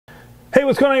Hey,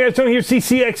 what's going on, guys? Tony here,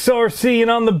 CCxRC, and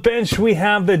on the bench we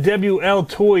have the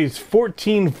Wltoys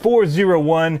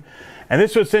 14401, and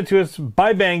this was sent to us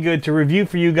by Banggood to review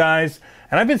for you guys.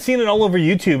 And I've been seeing it all over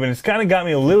YouTube, and it's kind of got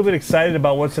me a little bit excited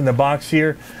about what's in the box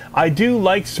here. I do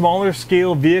like smaller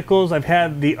scale vehicles. I've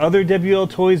had the other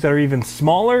Wltoys that are even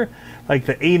smaller, like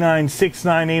the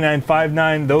A969,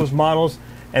 A959, those models,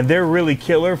 and they're really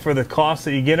killer for the cost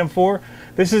that you get them for.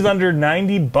 This is under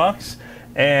 90 bucks.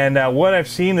 And what I've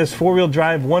seen, this four-wheel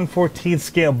drive 1/14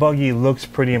 scale buggy looks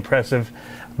pretty impressive.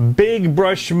 Big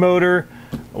brush motor,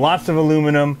 lots of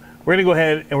aluminum. We're gonna go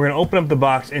ahead and we're gonna open up the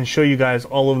box and show you guys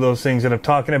all of those things that I'm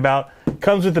talking about.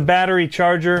 Comes with the battery,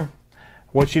 charger,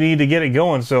 what you need to get it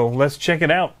going. So let's check it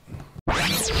out.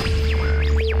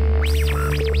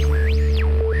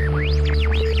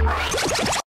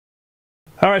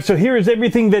 All right, so here is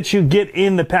everything that you get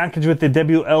in the package with the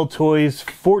Wltoys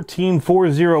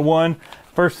 14401.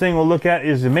 First thing we'll look at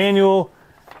is the manual.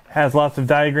 Has lots of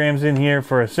diagrams in here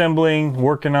for assembling,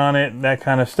 working on it, that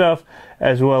kind of stuff,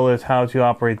 as well as how to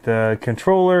operate the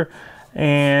controller.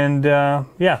 And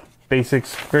yeah,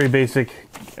 basics, very basic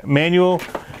manual.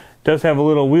 Does have a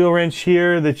little wheel wrench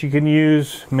here that you can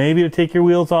use maybe to take your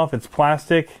wheels off. It's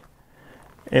plastic,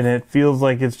 and it feels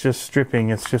like it's just stripping.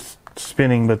 It's just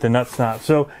spinning, but the nut's not.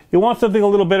 So you want something a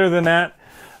little better than that.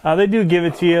 They do give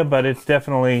it to you, but it's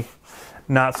definitely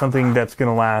not something that's going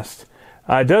to last.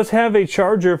 It does have a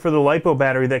charger for the LiPo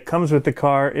battery that comes with the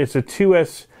car. It's a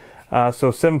 2S,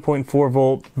 so 7.4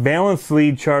 volt balance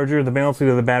lead charger. The balance lead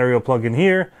of the battery will plug in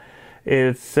here.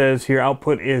 It says here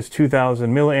output is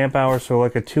 2000 milliamp hours, so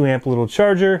like a 2 amp little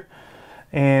charger.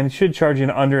 And it should charge in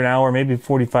under an hour, maybe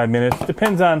 45 minutes.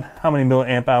 Depends on how many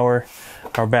milliamp hour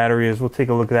our battery is. We'll take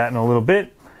a look at that in a little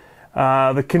bit.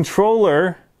 The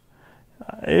controller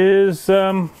is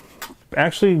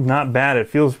actually not bad. It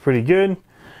feels pretty good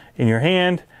in your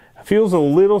hand. It feels a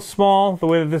little small the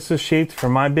way that this is shaped for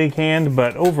my big hand,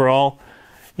 but overall,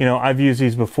 you know, I've used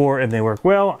these before and they work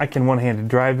well. I can one-handed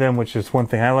drive them, which is one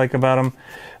thing I like about them.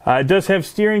 It does have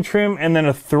steering trim and then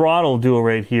a throttle dual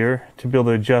right here to be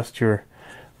able to adjust your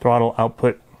throttle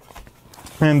output.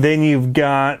 And then you've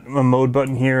got a mode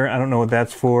button here. I don't know what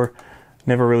that's for.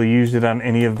 Never really used it on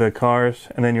any of the cars.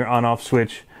 And then your on-off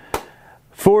switch.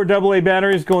 4 AA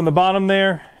batteries go in the bottom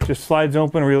there. Just slides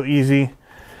open real easy.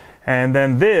 And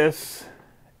then this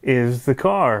is the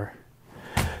car.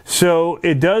 So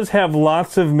it does have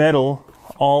lots of metal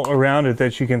all around it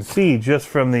that you can see just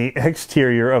from the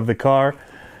exterior of the car.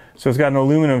 So it's got an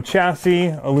aluminum chassis,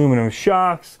 aluminum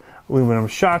shocks, aluminum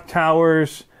shock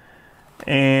towers,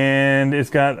 and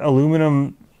it's got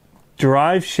aluminum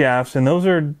drive shafts, and those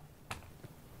are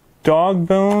dog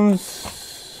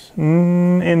bones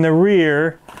in the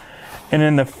rear, and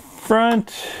in the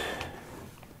front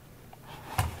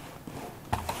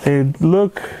they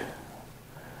look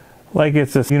like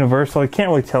it's a universal. I can't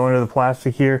really tell under the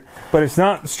plastic here, but it's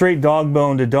not straight dog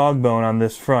bone to dog bone on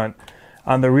this front.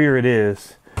 On the rear it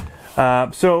is.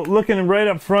 So looking right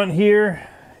up front here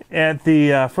at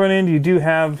the front end, you do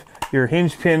have your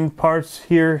hinge pin parts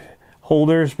here.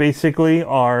 Holders basically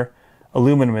are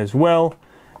aluminum as well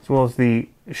as the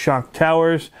shock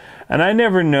towers. And I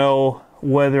never know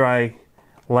whether I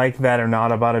like that or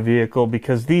not about a vehicle,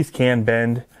 because these can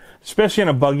bend, especially in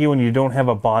a buggy when you don't have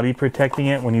a body protecting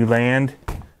it. When you land,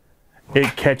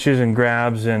 it catches and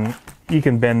grabs, and you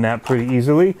can bend that pretty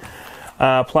easily.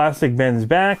 Plastic bends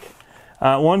back.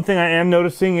 One thing I am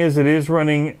noticing is it is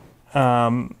running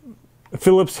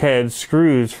Phillips head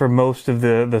screws for most of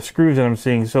the screws that I'm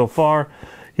seeing so far.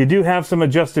 You do have some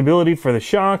adjustability for the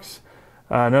shocks.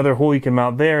 Another hole you can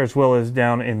mount there, as well as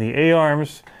down in the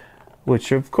A-arms,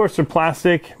 which of course are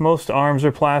plastic. Most arms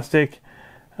are plastic.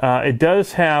 It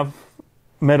does have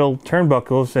metal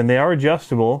turnbuckles, and they are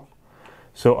adjustable.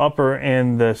 So upper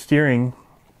and the steering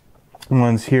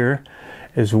ones here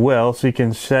as well. So you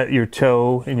can set your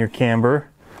toe and your camber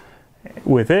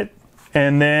with it.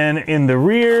 And then in the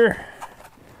rear,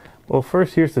 well,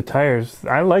 first here's the tires.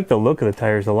 I like the look of the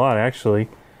tires a lot, actually.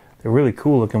 They're really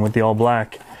cool looking with the all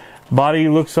black. Body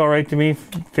looks all right to me.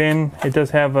 Fin, it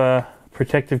does have a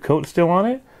protective coat still on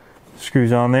it.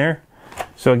 Screws on there.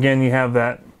 So again, you have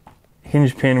that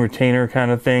hinge pin retainer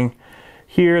kind of thing.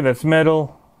 Here, that's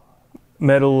metal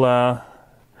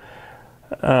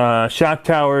shock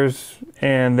towers,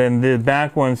 and then the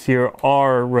back ones here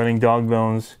are running dog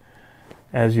bones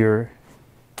as your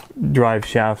drive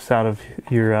shafts out of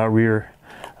your rear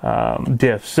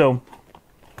diff. So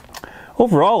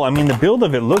overall, I mean, the build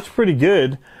of it looks pretty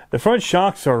good. The front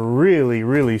shocks are really,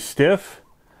 really stiff.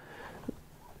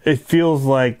 It feels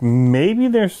like maybe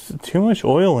there's too much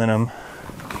oil in them.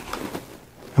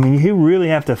 I mean, you really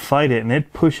have to fight it, and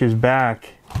it pushes back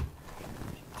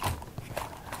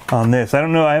on this. I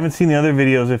don't know, I haven't seen the other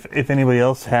videos if anybody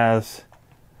else has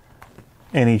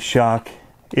any shock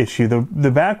issue.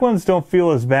 The back ones don't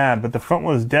feel as bad, but the front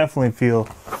ones definitely feel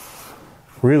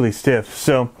really stiff.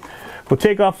 So we'll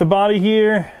take off the body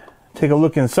here, take a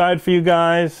look inside for you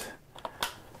guys.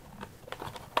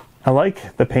 I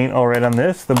like the paint all right on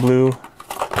this. The blue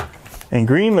and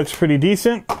green looks pretty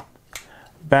decent.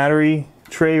 Battery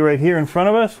tray right here in front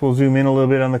of us. We'll zoom in a little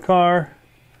bit on the car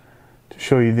to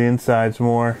show you the insides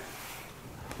more.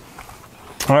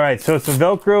 All right, so it's a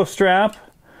Velcro strap,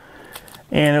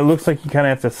 and it looks like you kind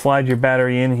of have to slide your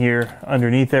battery in here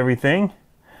underneath everything.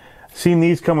 Seen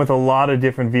these come with a lot of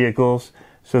different vehicles.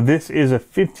 So this is a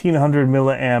 1500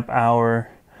 milliamp hour.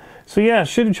 So yeah, it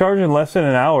should charge in less than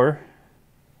an hour.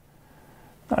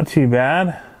 Not too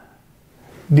bad.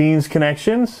 Dean's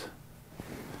connections.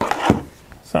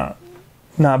 It's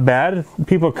not bad.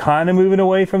 People are kind of moving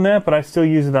away from that, but I still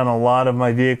use it on a lot of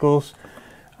my vehicles.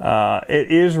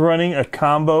 It is running a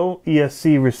combo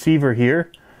ESC receiver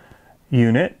here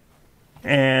unit,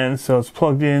 and so it's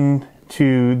plugged in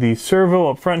to the servo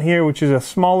up front here, which is a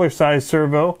smaller size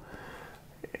servo.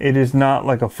 It is not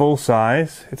like a full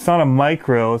size. It's not a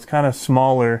micro. It's kind of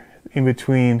smaller in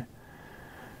between.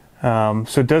 So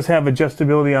it does have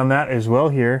adjustability on that as well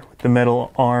here with the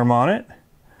metal arm on it.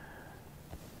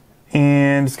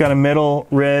 And it's got a metal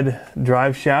red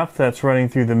drive shaft that's running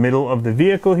through the middle of the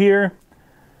vehicle here.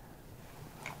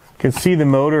 You can see the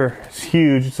motor is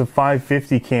huge. It's a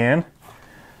 550 can.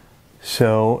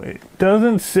 So it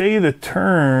doesn't say the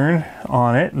turn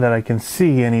on it that I can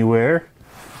see anywhere.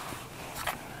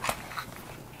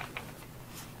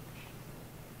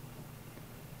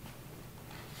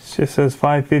 It just says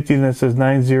 550 and it says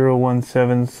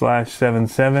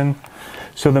 9017/77.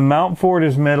 So the mount for it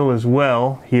is metal as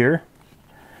well here.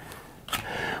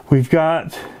 We've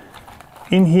got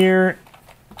in here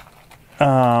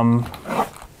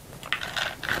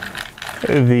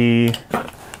the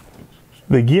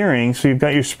gearing. So you've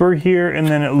got your spur here, and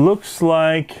then it looks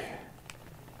like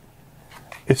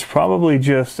it's probably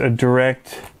just a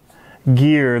direct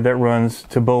gear that runs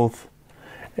to both.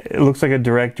 It looks like a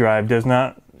direct drive. Does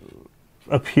not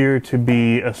appear to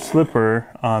be a slipper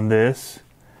on this.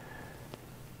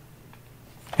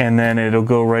 And then it'll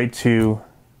go right to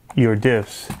your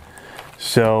diffs.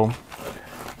 So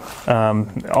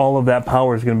all of that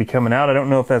power is going to be coming out. I don't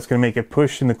know if that's going to make it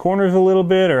push in the corners a little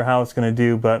bit or how it's going to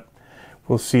do, but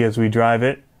we'll see as we drive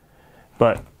it.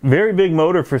 But very big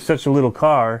motor for such a little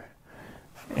car,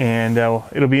 and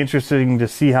it'll be interesting to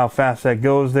see how fast that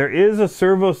goes. There is a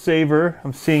servo saver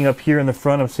I'm seeing up here in the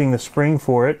front. I'm seeing the spring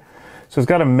for it. So it's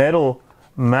got a metal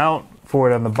mount for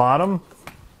it on the bottom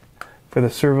for the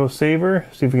servo saver.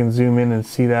 See if we can zoom in and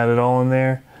see that at all in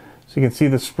there. So you can see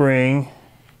the spring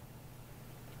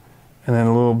and then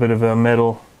a little bit of a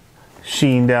metal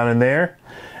sheen down in there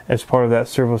as part of that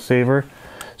servo saver.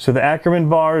 So the Ackerman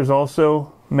bar is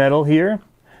also metal here.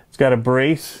 It's got a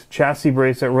brace, chassis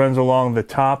brace that runs along the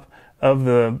top of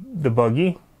the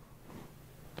buggy.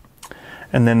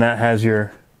 And then that has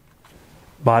your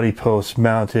body post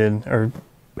mounted or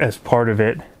as part of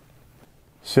it.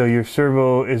 So your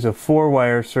servo is a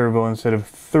 4-wire servo instead of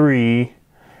 3.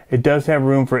 It does have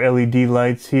room for LED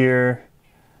lights here.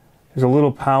 There's a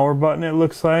little power button, it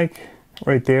looks like,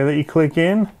 right there that you click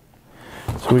in.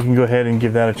 So we can go ahead and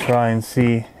give that a try and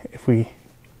see if we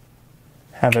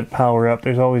have it power up.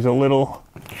 There's always a little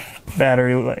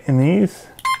battery in these.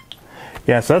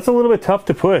 Yeah, so that's a little bit tough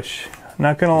to push,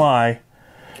 not gonna lie.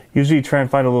 Usually you try and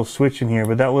find a little switch in here,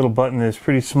 but that little button is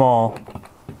pretty small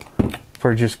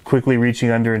for just quickly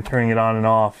reaching under and turning it on and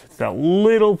off. It's that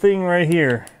little thing right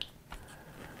here.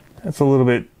 That's a little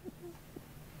bit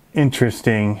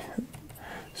interesting.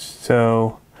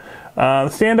 So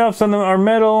the standoffs on them are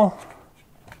metal,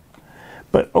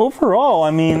 but overall,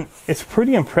 I mean, it's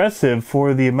pretty impressive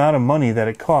for the amount of money that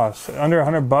it costs. Under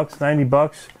 100 bucks, 90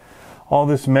 bucks, all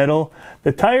this metal.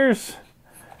 The tires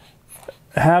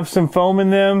have some foam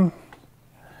in them.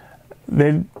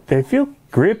 They feel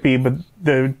grippy, but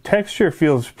the texture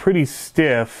feels pretty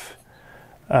stiff,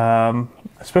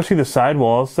 especially the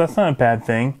sidewalls. That's not a bad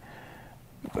thing.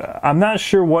 I'm not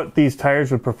sure what these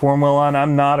tires would perform well on.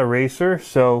 I'm not a racer,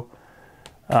 so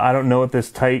I don't know what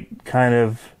this tight kind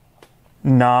of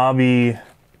knobby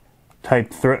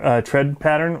type tread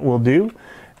pattern will do.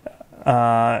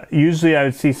 Usually I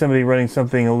would see somebody running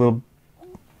something a little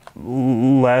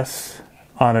less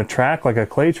on a track, like a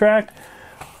clay track.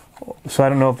 So I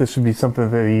don't know if this would be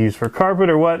something that they use for carpet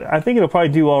or what. I think it'll probably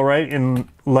do all right in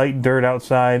light dirt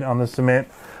outside on the cement.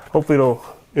 Hopefully it'll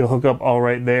it'll hook up all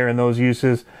right there in those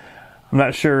uses. I'm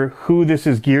not sure who this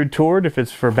is geared toward, if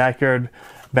it's for backyard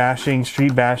bashing,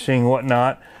 street bashing,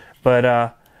 whatnot, but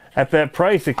at that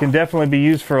price it can definitely be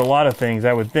used for a lot of things,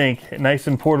 I would think. A nice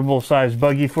and portable size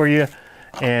buggy for you,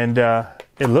 and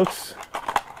it looks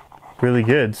really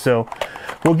good. So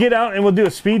we'll get out and we'll do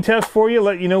a speed test for you,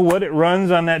 let you know what it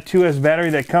runs on that 2S battery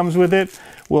that comes with it.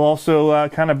 We'll also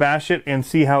kind of bash it and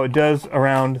see how it does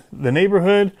around the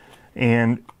neighborhood,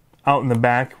 and out in the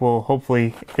back, well,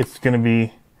 hopefully it's going to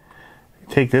be,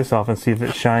 take this off and see if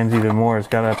it shines even more. It's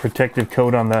got a protective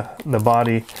coat on the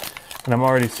body, and I'm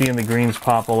already seeing the greens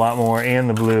pop a lot more, and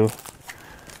the blue,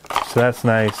 so that's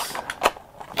nice.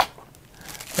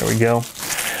 There we go.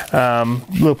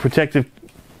 Little protective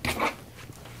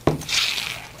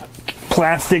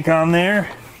plastic on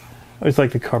there. I always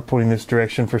like the car pointing this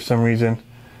direction for some reason.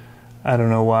 I don't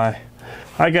know why.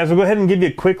 Alright guys, we'll go ahead and give you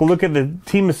a quick look at the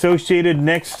Team Associated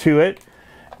next to it.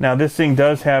 Now this thing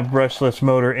does have brushless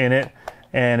motor in it,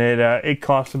 and it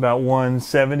costs about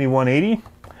 $170, $180,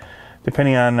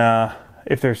 depending on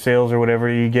if there's sales or whatever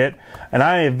you get. And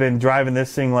I have been driving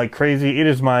this thing like crazy. It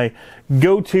is my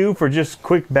go-to for just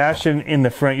quick bashing in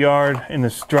the front yard, in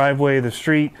this driveway, the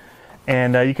street.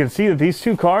 And you can see that these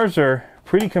two cars are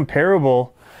pretty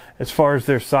comparable as far as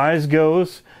their size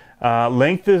goes.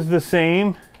 Length is the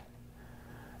same,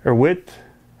 or width,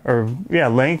 or yeah,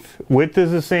 length, width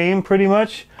is the same pretty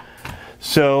much.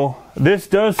 So this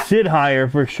does sit higher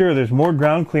for sure. There's more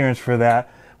ground clearance for that,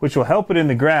 which will help it in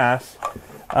the grass.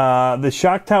 The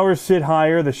shock towers sit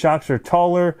higher, the shocks are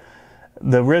taller,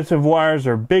 the reservoirs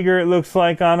are bigger, it looks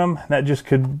like, on them. That just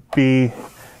could be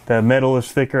the metal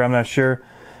is thicker, I'm not sure.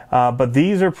 But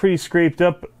these are pretty scraped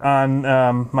up on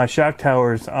my shock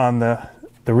towers on the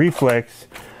reflex.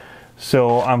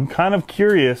 So I'm kind of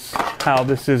curious how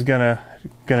this is gonna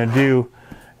do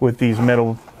with these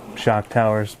metal shock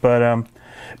towers. But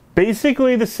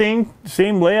basically the same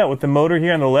layout with the motor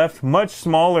here on the left, much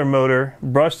smaller motor,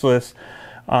 brushless,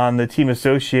 on the Team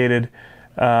Associated.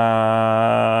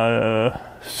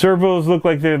 Servos look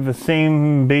like they're the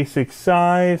same basic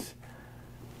size.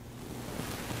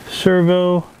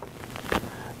 Servo,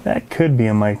 that could be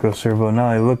a micro servo now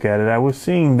I look at it. I was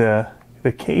seeing the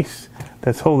case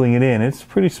that's holding it in. It's a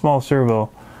pretty small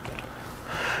servo.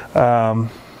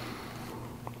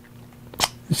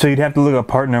 So you'd have to look up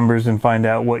part numbers and find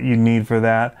out what you need for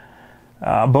that.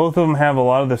 Both of them have a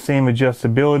lot of the same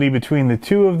adjustability between the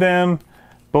two of them.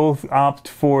 Both opt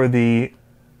for the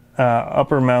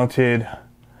upper mounted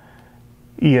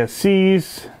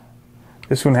ESCs.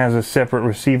 This one has a separate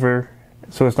receiver,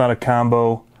 so it's not a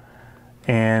combo.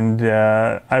 And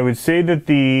I would say that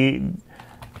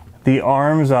the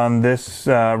arms on this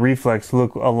reflex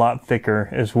look a lot thicker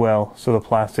as well, so the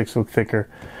plastics look thicker.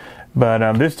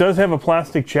 But this does have a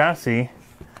plastic chassis.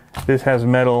 This has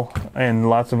metal and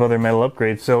lots of other metal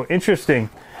upgrades, so interesting.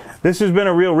 This has been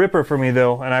a real ripper for me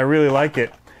though, and I really like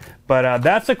it. But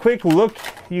that's a quick look,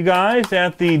 you guys,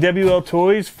 at the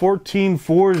Wltoys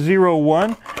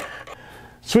 14401.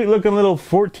 Sweet looking little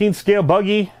 14th scale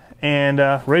buggy, and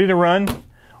ready to run.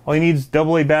 All you need is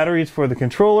AA batteries for the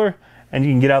controller, and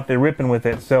you can get out there ripping with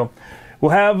it. So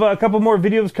we'll have a couple more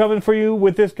videos coming for you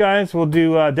with this, guys. We'll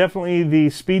do definitely the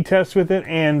speed test with it,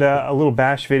 and a little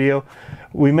bash video.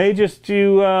 We may just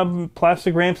do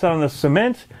plastic ramps out on the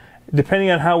cement, depending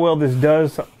on how well this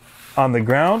does on the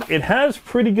ground. It has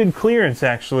pretty good clearance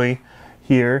actually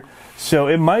here, so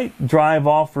it might drive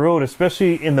off-road,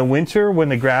 especially in the winter when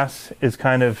the grass is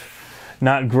kind of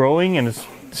not growing and it's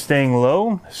staying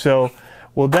low. So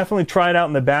we'll definitely try it out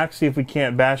in the back, see if we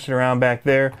can't bash it around back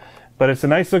there. But it's a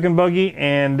nice looking buggy,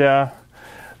 and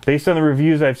based on the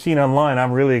reviews I've seen online,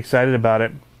 I'm really excited about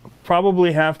it.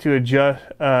 Probably have to adjust,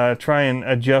 try and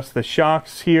adjust the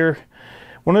shocks here.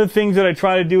 One of the things that I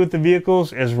try to do with the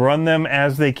vehicles is run them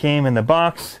as they came in the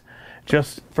box,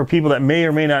 just for people that may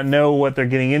or may not know what they're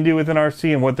getting into with an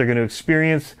RC and what they're going to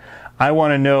experience. I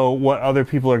want to know what other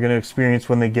people are going to experience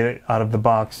when they get it out of the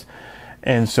box.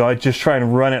 And so I just try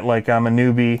and run it like I'm a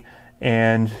newbie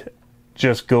and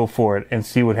just go for it and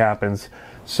see what happens.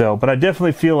 So, but I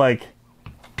definitely feel like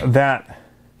that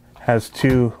has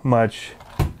too much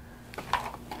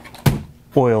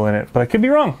oil in it, but I could be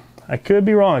wrong. I could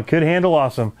be wrong. It could handle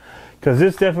awesome, because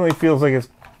this definitely feels like it's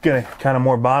gonna kind of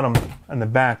more bottom in the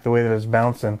back, the way that it's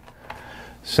bouncing.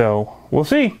 So we'll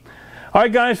see. All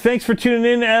right, guys, thanks for tuning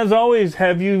in. As always,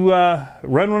 have you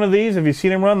run one of these? Have you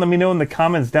seen them run? Let me know in the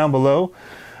comments down below.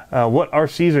 What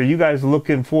RCs are you guys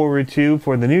looking forward to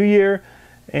for the new year?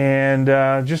 And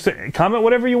just comment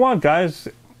whatever you want, guys.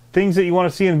 Things that you want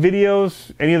to see in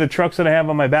videos, any of the trucks that I have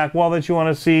on my back wall that you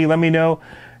want to see, let me know.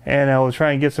 and we'll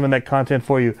try and get some of that content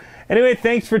for you. Anyway,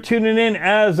 thanks for tuning in.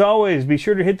 As always, be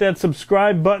sure to hit that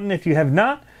subscribe button if you have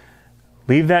not.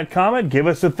 Leave that comment, give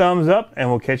us a thumbs up, and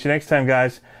we'll catch you next time,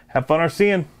 guys. Have fun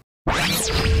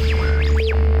RCing.